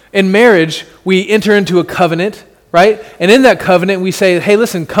 In marriage, we enter into a covenant, right? And in that covenant, we say, hey,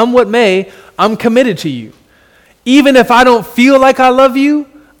 listen, come what may, I'm committed to you. Even if I don't feel like I love you,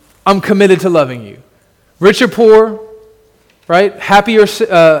 I'm committed to loving you. Rich or poor, right? Happy or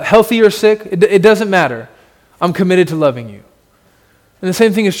healthy or sick, it doesn't matter. I'm committed to loving you. And the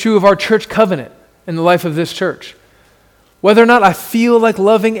same thing is true of our church covenant in the life of this church. Whether or not I feel like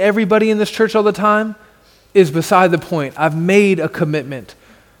loving everybody in this church all the time, is beside the point. I've made a commitment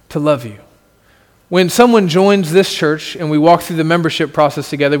to love you. When someone joins this church and we walk through the membership process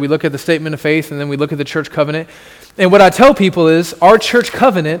together, we look at the statement of faith and then we look at the church covenant. And what I tell people is our church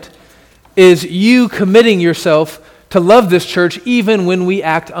covenant is you committing yourself to love this church even when we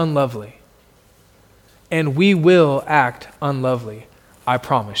act unlovely. And we will act unlovely, I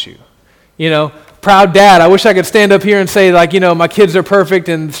promise you. You know, proud dad, I wish I could stand up here and say like, you know, my kids are perfect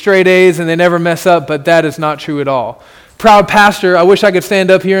and straight A's and they never mess up, but that is not true at all. Proud pastor, I wish I could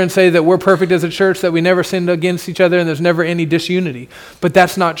stand up here and say that we're perfect as a church, that we never sinned against each other and there's never any disunity, but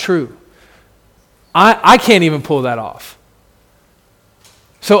that's not true. I can't even pull that off.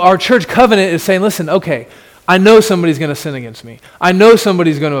 So our church covenant is saying, listen, okay, I know somebody's going to sin against me. I know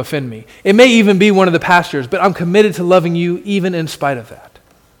somebody's going to offend me. It may even be one of the pastors, but I'm committed to loving you even in spite of that.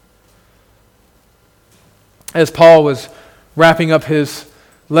 As Paul was wrapping up his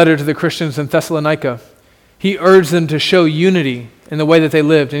letter to the Christians in Thessalonica, he urged them to show unity in the way that they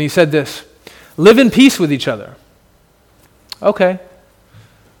lived. And he said this, live in peace with each other. Okay,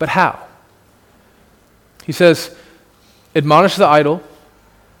 but how? He says, admonish the idle,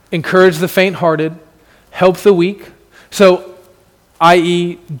 encourage the faint-hearted, help the weak. So,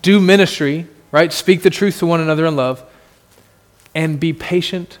 i.e., do ministry, right? Speak the truth to one another in love, and be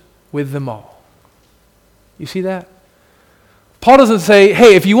patient with them all. You see that? Paul doesn't say,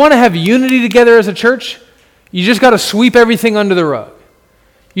 hey, if you want to have unity together as a church, you just got to sweep everything under the rug.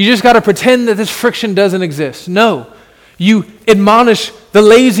 You just got to pretend that this friction doesn't exist. No. You admonish the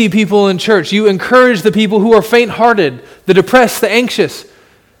lazy people in church. You encourage the people who are faint-hearted, the depressed, the anxious,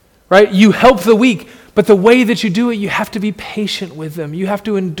 right? You help the weak. But the way that you do it, you have to be patient with them. You have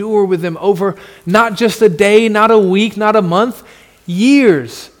to endure with them over not just a day, not a week, not a month,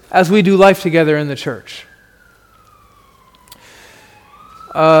 years as we do life together in the church.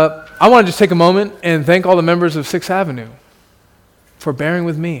 I want to just take a moment and thank all the members of 6th Avenue for bearing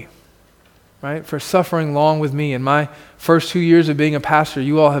with me, right? For suffering long with me. In my first 2 years of being a pastor,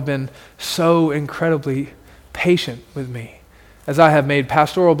 you all have been so incredibly patient with me as I have made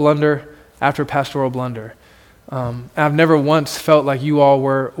pastoral blunder after pastoral blunder. I've never once felt like you all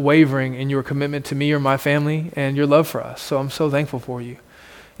were wavering in your commitment to me or my family and your love for us. So I'm so thankful for you.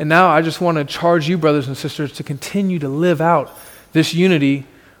 And now I just want to charge you, brothers and sisters, to continue to live out this unity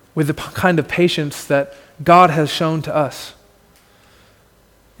with the kind of patience that God has shown to us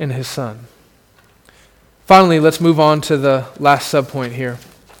in His Son. Finally, let's move on to the last subpoint here.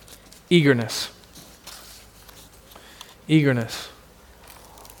 Eagerness. Eagerness.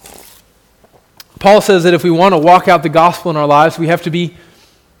 Paul says that if we want to walk out the gospel in our lives, we have to be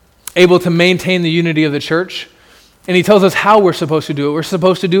able to maintain the unity of the church. And he tells us how we're supposed to do it. We're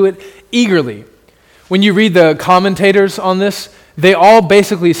supposed to do it eagerly. When you read the commentators on this, they all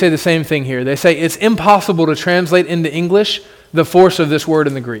basically say the same thing here. They say it's impossible to translate into English the force of this word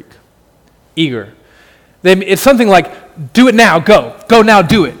in the Greek. Eager. It's something like, do it now, go. Go now,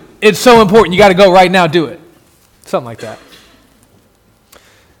 do it. It's so important. You got to go right now, do it. Something like that.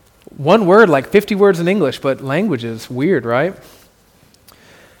 One word, like 50 words in English, but language is weird, right?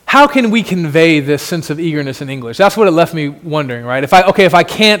 How can we convey this sense of eagerness in English? That's what it left me wondering, right? If I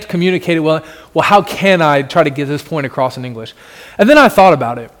can't communicate it well, how can I try to get this point across in English? And then I thought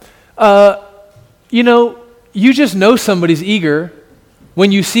about it. You just know somebody's eager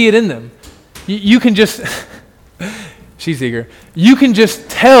when you see it in them. You can just, she's eager. You can just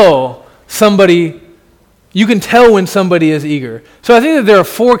tell somebody. You can tell when somebody is eager. So I think that there are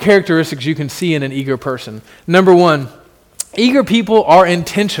 4 characteristics you can see in an eager person. Number 1, eager people are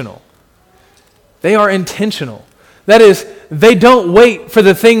intentional. They are intentional. That is, they don't wait for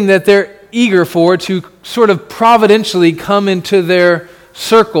the thing that they're eager for to sort of providentially come into their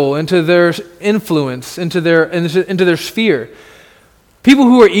circle, into their influence, into their sphere. People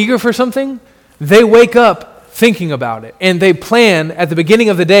who are eager for something, they wake up thinking about it, and they plan at the beginning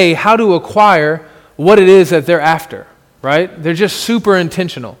of the day how to acquire what it is that they're after, right? They're just super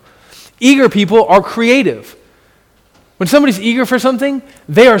intentional. Eager people are creative. When somebody's eager for something,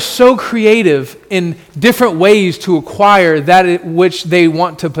 they are so creative in different ways to acquire that which they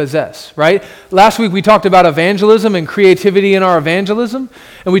want to possess, right? Last week we talked about evangelism and creativity in our evangelism,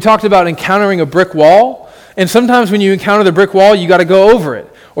 and we talked about encountering a brick wall. And sometimes when you encounter the brick wall, you got to go over it,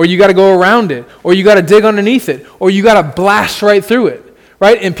 or you got to go around it, or you got to dig underneath it, or you got to blast right through it.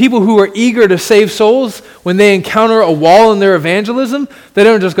 Right? And people who are eager to save souls, when they encounter a wall in their evangelism, they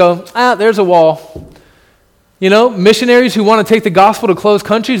don't just go, there's a wall. You know, missionaries who want to take the gospel to closed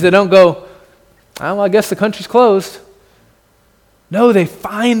countries, they don't go, I guess the country's closed. No, they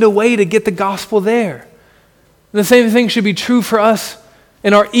find a way to get the gospel there. And the same thing should be true for us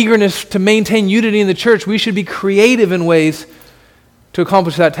In our eagerness to maintain unity in the church, we should be creative in ways to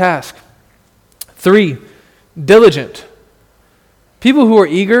accomplish that task. 3, diligent. People who are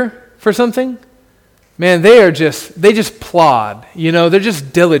eager for something, man, they just plod. They're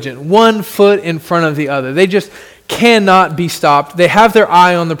just diligent, one foot in front of the other. They just cannot be stopped. They have their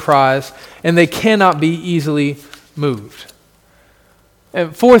eye on the prize, and they cannot be easily moved.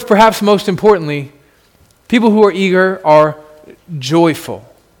 And 4th, perhaps most importantly, people who are eager are joyful.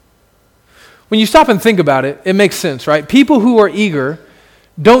 When you stop and think about it, it makes sense, right? People who are eager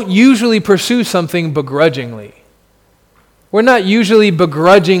don't usually pursue something begrudgingly. We're not usually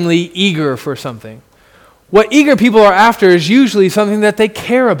begrudgingly eager for something. What eager people are after is usually something that they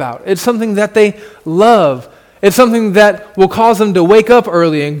care about. It's something that they love. It's something that will cause them to wake up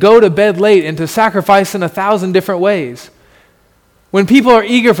early and go to bed late and to sacrifice in 1,000 different ways. When people are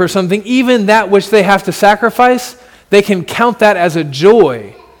eager for something, even that which they have to sacrifice, they can count that as a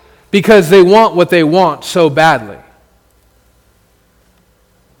joy because they want what they want so badly.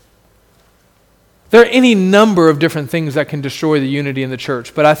 There are any number of different things that can destroy the unity in the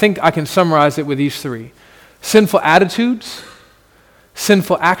church, but I think I can summarize it with these 3. Sinful attitudes,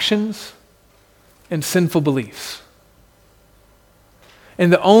 sinful actions, and sinful beliefs.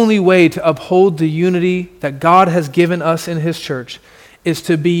 And the only way to uphold the unity that God has given us in His church is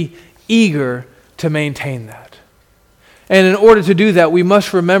to be eager to maintain that. And in order to do that, we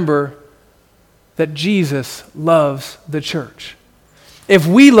must remember that Jesus loves the church. If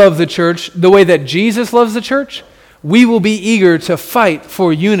we love the church the way that Jesus loves the church, we will be eager to fight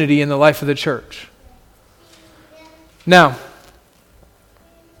for unity in the life of the church. Now,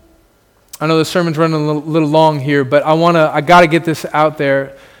 I know the sermon's running a little long here, but I got to get this out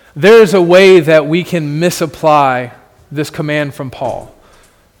there. There is a way that we can misapply this command from Paul,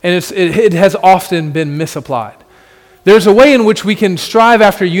 and it has often been misapplied. There's a way in which we can strive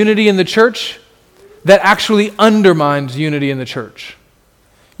after unity in the church that actually undermines unity in the church.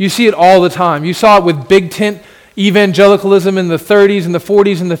 You see it all the time. You saw it with big tent evangelicalism in the 30s and the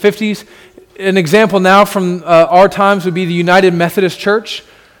 40s and the 50s. An example now from our times would be the United Methodist Church,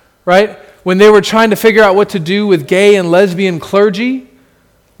 right? When they were trying to figure out what to do with gay and lesbian clergy,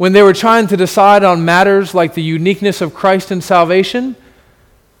 when they were trying to decide on matters like the uniqueness of Christ and salvation,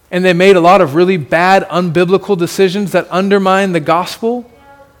 and they made a lot of really bad, unbiblical decisions that undermine the gospel.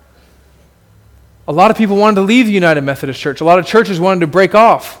 A lot of people wanted to leave the United Methodist Church. A lot of churches wanted to break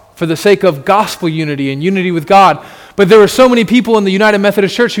off for the sake of gospel unity and unity with God. But there were so many people in the United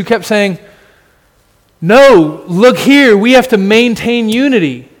Methodist Church who kept saying, no, look here, we have to maintain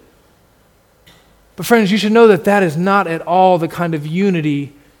unity. But friends, you should know that that is not at all the kind of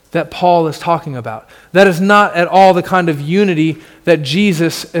unity that Paul is talking about. That is not at all the kind of unity that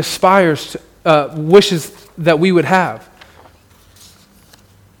Jesus aspires to, wishes that we would have.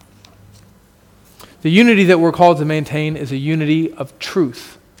 The unity that we're called to maintain is a unity of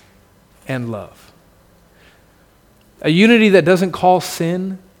truth and love. A unity that doesn't call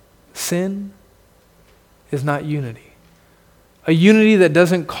sin, sin is not unity. A unity that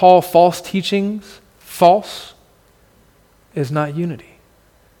doesn't call false teachings false is not unity.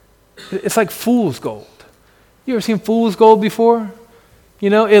 It's like fool's gold. You ever seen fool's gold before?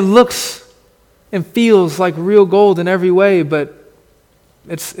 It looks and feels like real gold in every way, but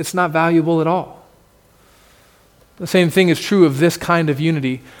it's not valuable at all. The same thing is true of this kind of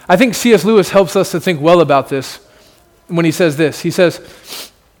unity. I think C.S. Lewis helps us to think well about this when he says this. He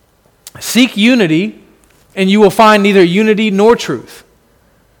says, seek unity, and you will find neither unity nor truth.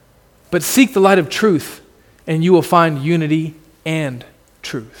 But seek the light of truth, and you will find unity and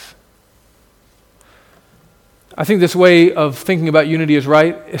truth. I think this way of thinking about unity is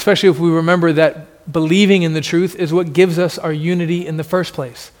right, especially if we remember that believing in the truth is what gives us our unity in the first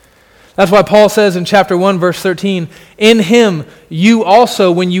place. That's why Paul says in chapter 1, verse 13, in him you also,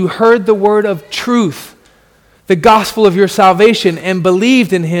 when you heard the word of truth, the gospel of your salvation, and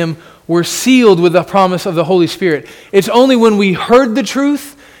believed in him, were sealed with the promise of the Holy Spirit. It's only when we heard the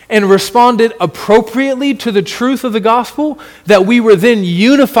truth and responded appropriately to the truth of the gospel that we were then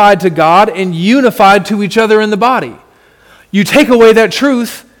unified to God and unified to each other in the body. You take away that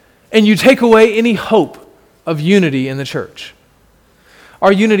truth and you take away any hope of unity in the church.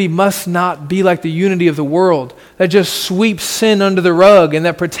 Our unity must not be like the unity of the world that just sweeps sin under the rug and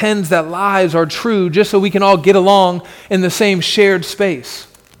that pretends that lies are true just so we can all get along in the same shared space.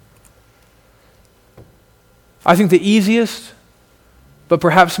 I think the easiest, but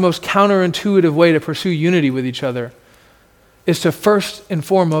perhaps most counterintuitive way to pursue unity with each other is to first and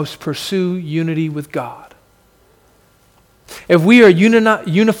foremost pursue unity with God. If we are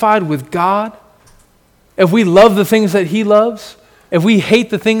unified with God, if we love the things that He loves, if we hate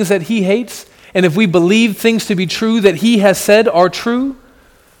the things that he hates, and if we believe things to be true that he has said are true,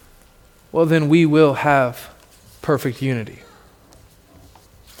 well, then we will have perfect unity.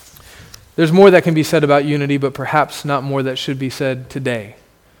 There's more that can be said about unity, but perhaps not more that should be said today.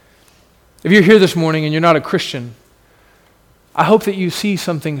 If you're here this morning and you're not a Christian, I hope that you see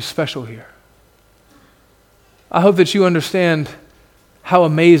something special here. I hope that you understand how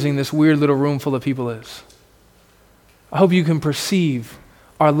amazing this weird little room full of people is. I hope you can perceive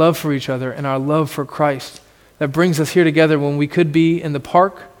our love for each other and our love for Christ that brings us here together when we could be in the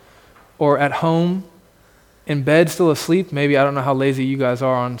park or at home, in bed, still asleep. Maybe, I don't know how lazy you guys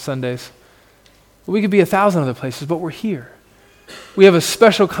are on Sundays. We could be 1,000 other places, but we're here. We have a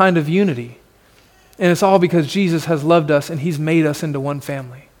special kind of unity, and it's all because Jesus has loved us and he's made us into one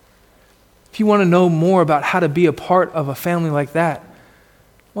family. If you want to know more about how to be a part of a family like that,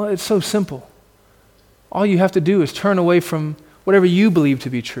 well, it's so simple. All you have to do is turn away from whatever you believe to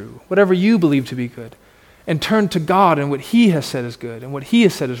be true, whatever you believe to be good, and turn to God and what he has said is good, and what he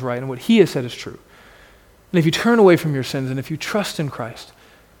has said is right, and what he has said is true. And if you turn away from your sins, and if you trust in Christ,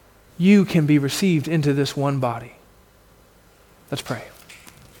 you can be received into this one body. Let's pray.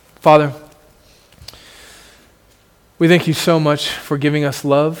 Father, we thank you so much for giving us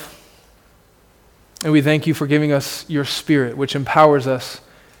love, and we thank you for giving us your Spirit, which empowers us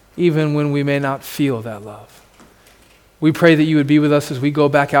even when we may not feel that love. We pray that you would be with us as we go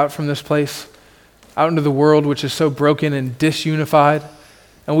back out from this place, out into the world which is so broken and disunified,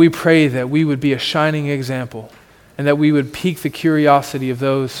 and we pray that we would be a shining example and that we would pique the curiosity of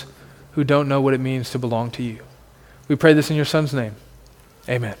those who don't know what it means to belong to you. We pray this in your Son's name.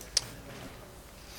 Amen.